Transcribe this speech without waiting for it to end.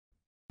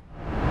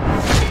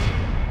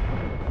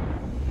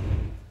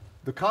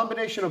The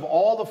combination of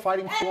all the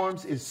fighting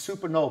forms is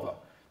Supernova.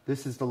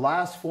 This is the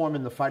last form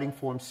in the fighting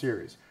form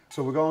series.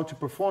 So we're going to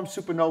perform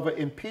Supernova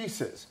in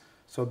pieces.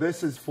 So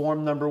this is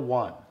form number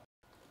 1.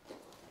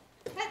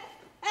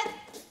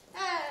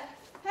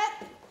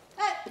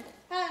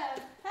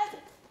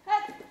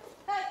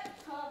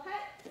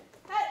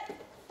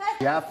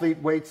 The athlete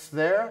waits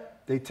there,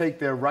 they take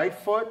their right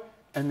foot,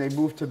 and they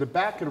move to the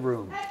back of the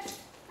room.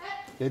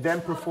 They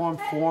then perform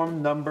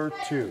form number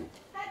 2.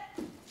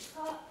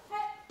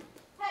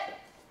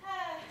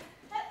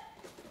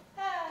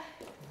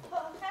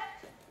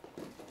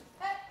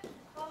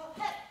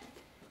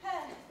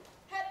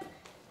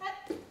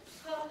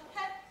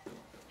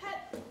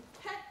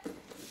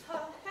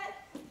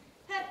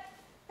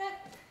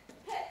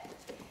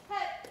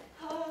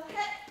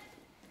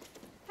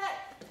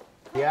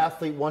 The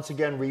athlete once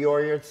again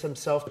reorients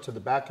himself to the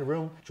back of the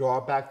room, draw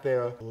back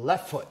their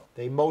left foot.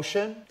 They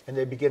motion and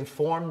they begin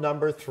form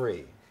number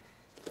 3.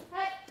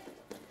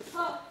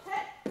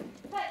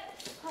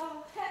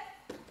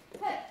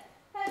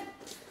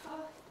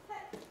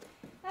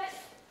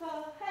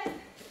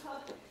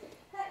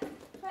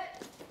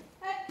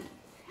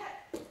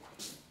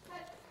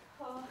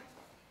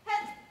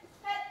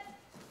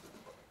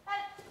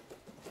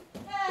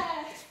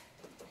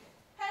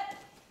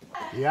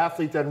 The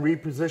athlete then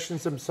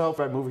repositions himself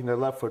by moving their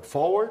left foot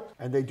forward,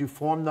 and they do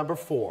form number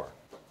 4.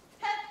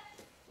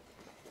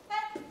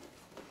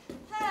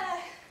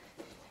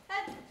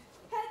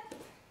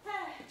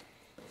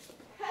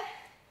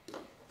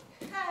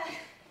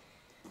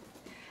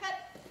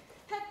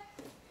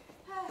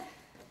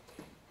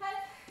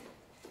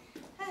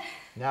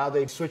 Now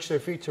they switch their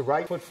feet to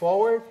right foot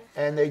forward,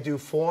 and they do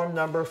form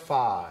number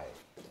 5.